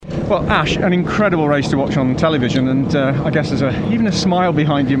Well, Ash, an incredible race to watch on television, and I guess there's even a smile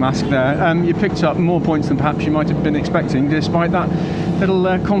behind your mask there. You picked up more points than perhaps you might have been expecting, despite that little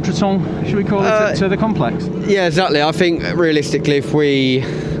contretemps, should we call it, to the complex? Yeah, exactly. I think realistically, if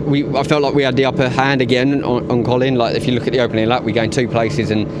I felt like we had the upper hand again on Colin. Like if you look at the opening lap, we gained 2 places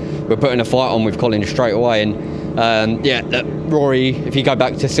and we're putting a fight on with Colin straight away. And Rory, if you go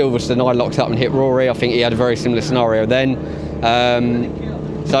back to Silverstone, I locked up and hit Rory. I think he had a very similar scenario then.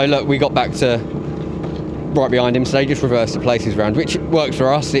 So look, we got back to right behind him, so they just reversed the places round, which works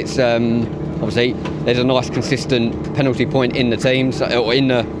for us. It's obviously there's a nice consistent penalty point in the teams, or in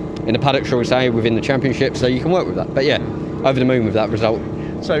the paddock, shall we say, within the championship, so you can work with that. But yeah, over the moon with that result.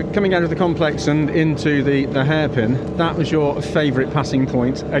 So coming out of the complex and into the hairpin, that was your favourite passing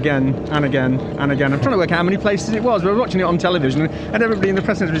point again and again and again. I'm trying to work out how many places it was. We were watching it on television and everybody in the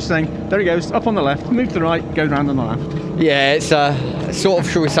press center was saying, there he goes, up on the left, move to the right, goes round on the left. Yeah, it's sort of,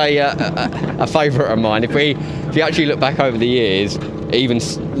 shall we say, a favourite of mine. If you actually look back over the years, even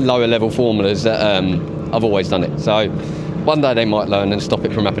lower level formulas, I've always done it. So one day they might learn and stop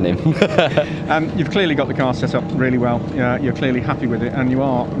it from happening. You've clearly got the car set up really well. You're clearly happy with it, and you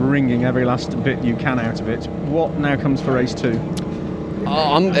are wringing every last bit you can out of it. What now comes for race 2?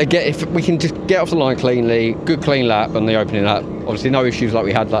 If we can just get off the line cleanly, good clean lap on the opening lap. Obviously, no issues like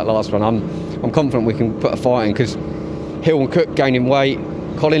we had that last one. I'm confident we can put a fight in, because Hill and Cook gaining weight.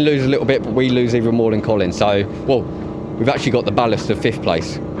 Colin loses a little bit, but we lose even more than Colin. So, well, we've actually got the ballast of 5th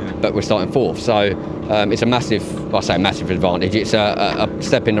place, but we're starting 4th. So it's a massive, I say massive advantage. It's a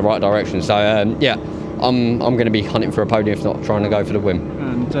step in the right direction. So yeah, I'm going to be hunting for a podium, if not trying to go for the win.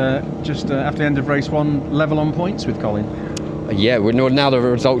 And just after the end of race 1, level on points with Colin. Yeah, now the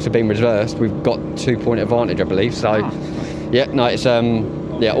results have been reversed. We've got 2-point advantage, I believe. So yeah, no, it's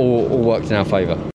all worked in our favour.